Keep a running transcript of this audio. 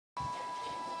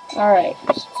Alright,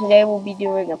 so today we'll be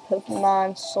doing a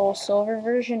Pokemon SoulSilver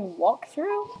version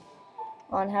walkthrough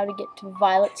on how to get to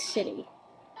Violet City.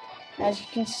 As you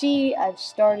can see, I've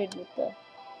started with the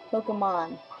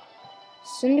Pokemon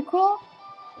Cyndaquil.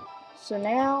 So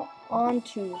now, on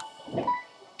to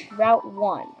Route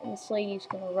 1. And this lady's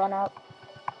going to run up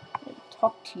and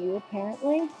talk to you,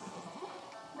 apparently.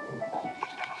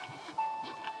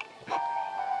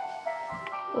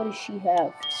 What does she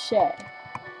have to say?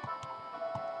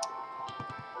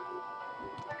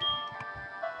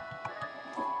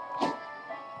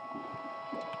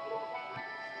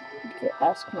 You could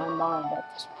ask my mom about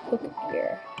this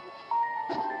Pokegear.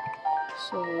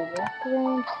 So we walk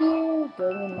around here,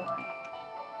 go to my...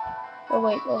 Oh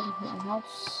wait, that was my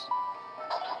house.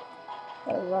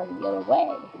 Gotta run the other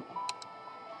way.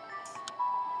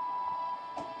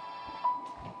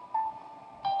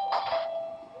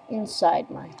 Inside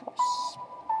my house.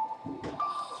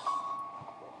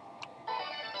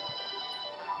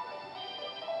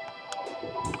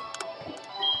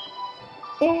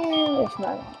 And there's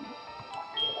my mom.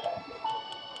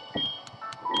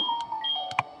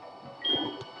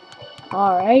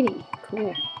 Alrighty,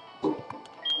 cool.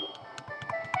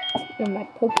 And my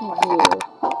Pokegear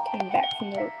came back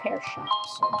from the repair shop,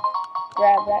 so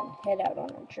grab that and head out on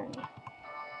our journey.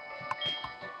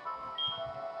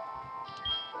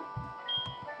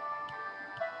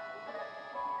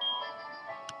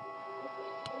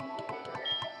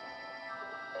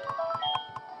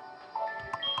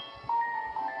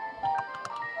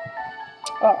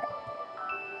 Alright,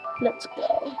 let's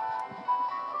go.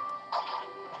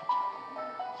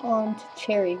 On to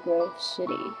Cherry Grove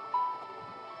City.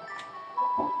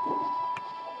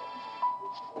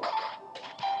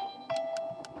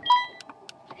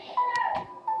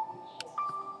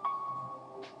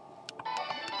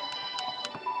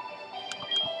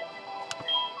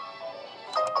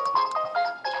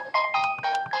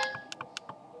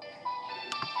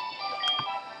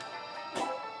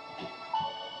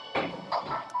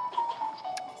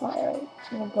 Alright,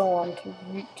 we'll go on to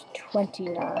Route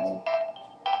 29.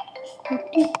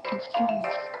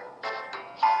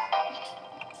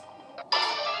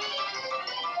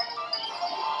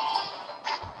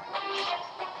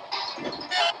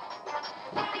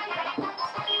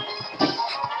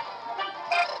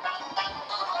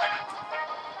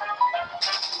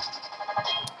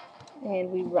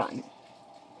 And we run.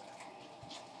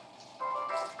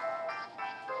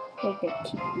 We're gonna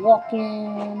keep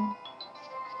walking.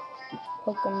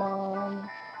 Pokemon.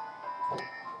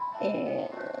 And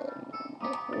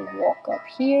we'll walk up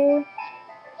here.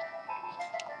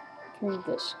 Through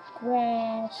this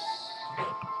grass.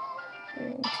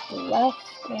 And to the left.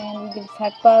 And we get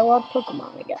attacked by a wild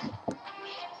Pokemon again.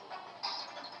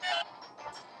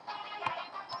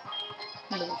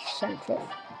 There's Central.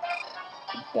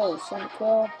 Go,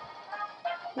 Central.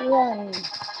 Run.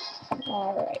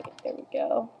 Alright, there we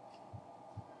go.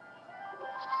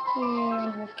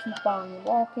 And we'll keep on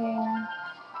walking.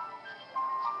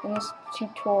 And this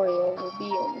tutorial will be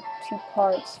in 2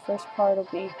 parts. First part will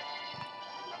be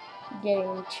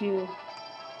getting to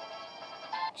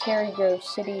Cherry Grove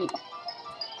City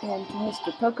and to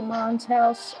Mr. Pokemon's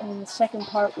house. And the second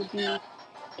part will be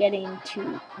getting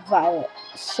to Violet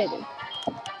City.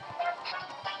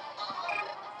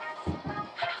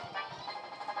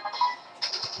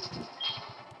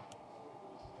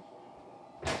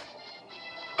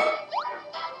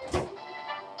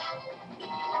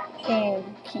 And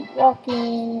keep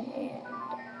walking,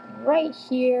 and right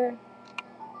here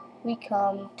we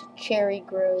come to Cherry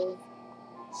Grove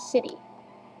City.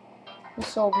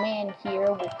 This old man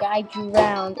here will guide you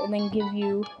around and then give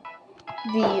you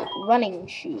the running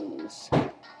shoes.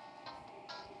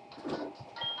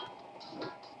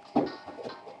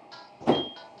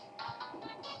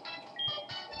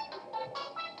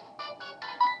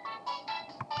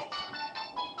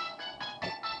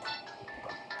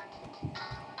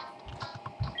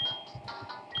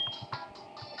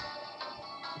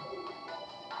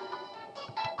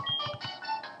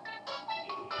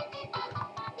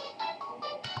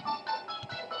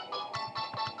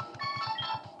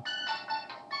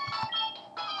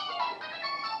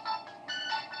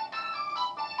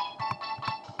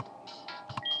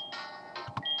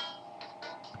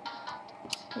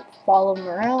 Follow him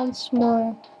around some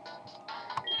more.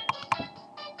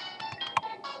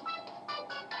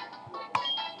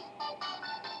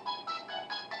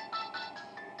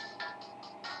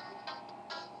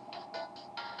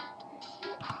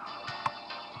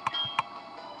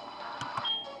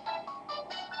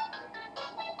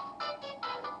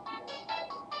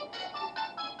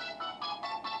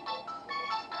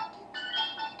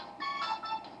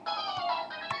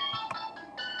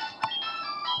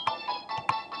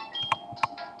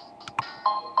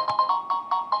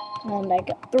 And I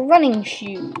got the running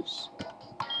shoes,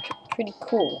 which are pretty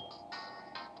cool.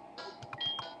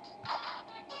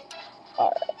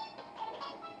 Alright.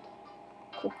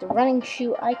 Click the running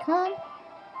shoe icon.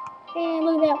 And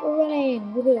look at that, we're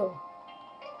running. Woohoo.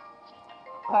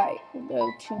 Alright, we'll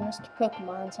go to Mr.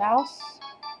 Pokemon's house.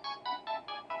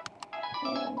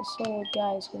 And this little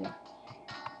guy is gonna...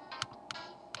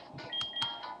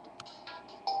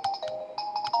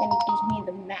 And it gives me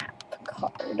the map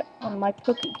card on my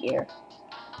Pokegear.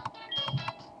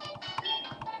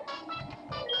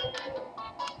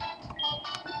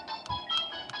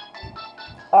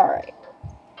 Alright.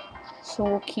 So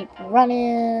we'll keep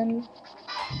running.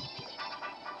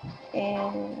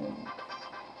 And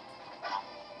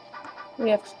we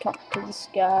have to talk to this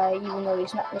guy, even though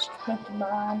he's not Mr.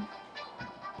 Pokemon.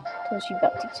 Tells you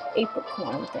about these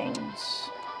apricorn things.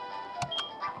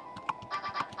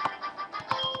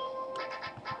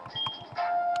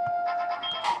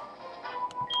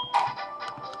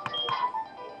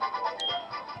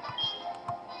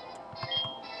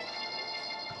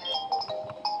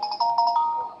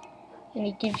 And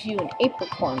he gives you an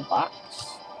apricorn box.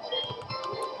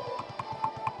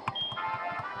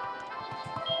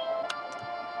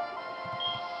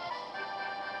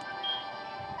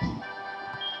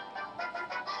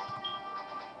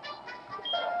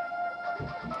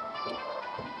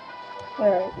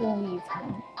 Alright, we'll leave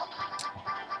him.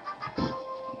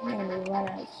 And we run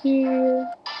out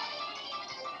here.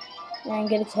 And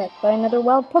get attacked by another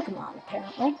wild Pokemon,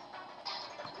 apparently.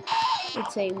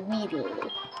 It's a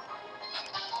Weedle.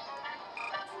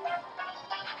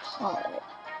 Alright.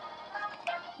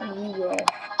 And we will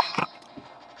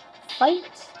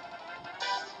fight.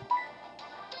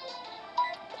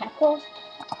 Tackle.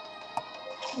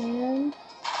 And...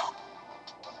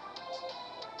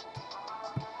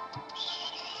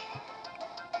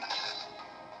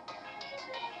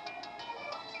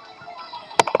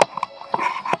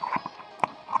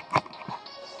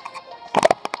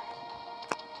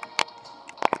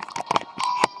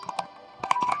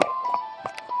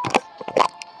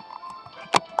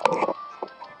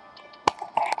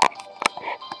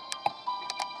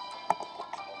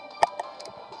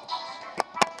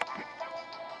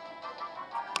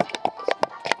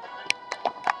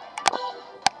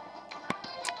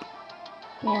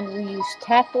 And we use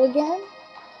Tackle again.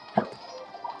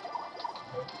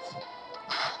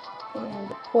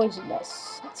 And it poisoned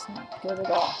us. That's not good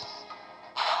at all.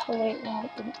 Oh wait, no,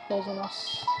 it didn't poison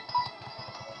us.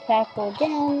 Tackle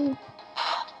again.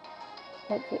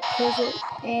 Hopefully it kills it.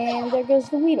 And there goes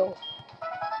the Weedle.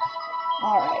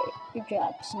 Alright, good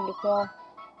job, Cyndaquil.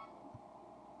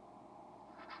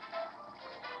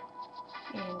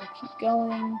 And we'll keep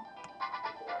going.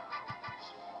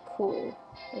 Cool.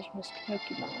 There's Mr.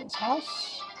 Pokemon's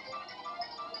house.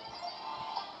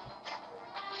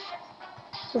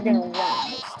 We're gonna run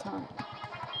this time.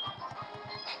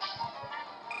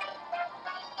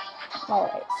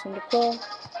 Alright, Cyndaquil,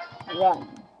 run.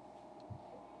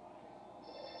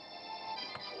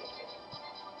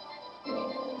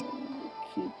 And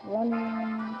keep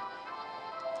running.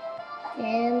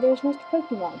 And there's Mr.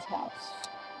 Pokemon's house.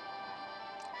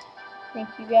 Thank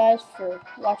you guys for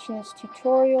watching this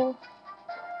tutorial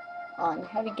on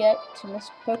how to get to Mr.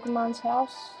 Pokemon's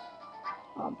house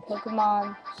on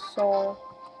Pokemon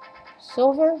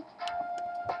SoulSilver.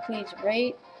 Please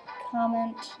rate,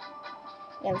 comment,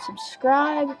 and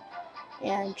subscribe,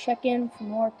 and check in for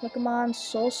more Pokemon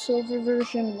SoulSilver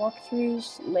version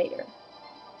walkthroughs later.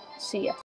 See ya.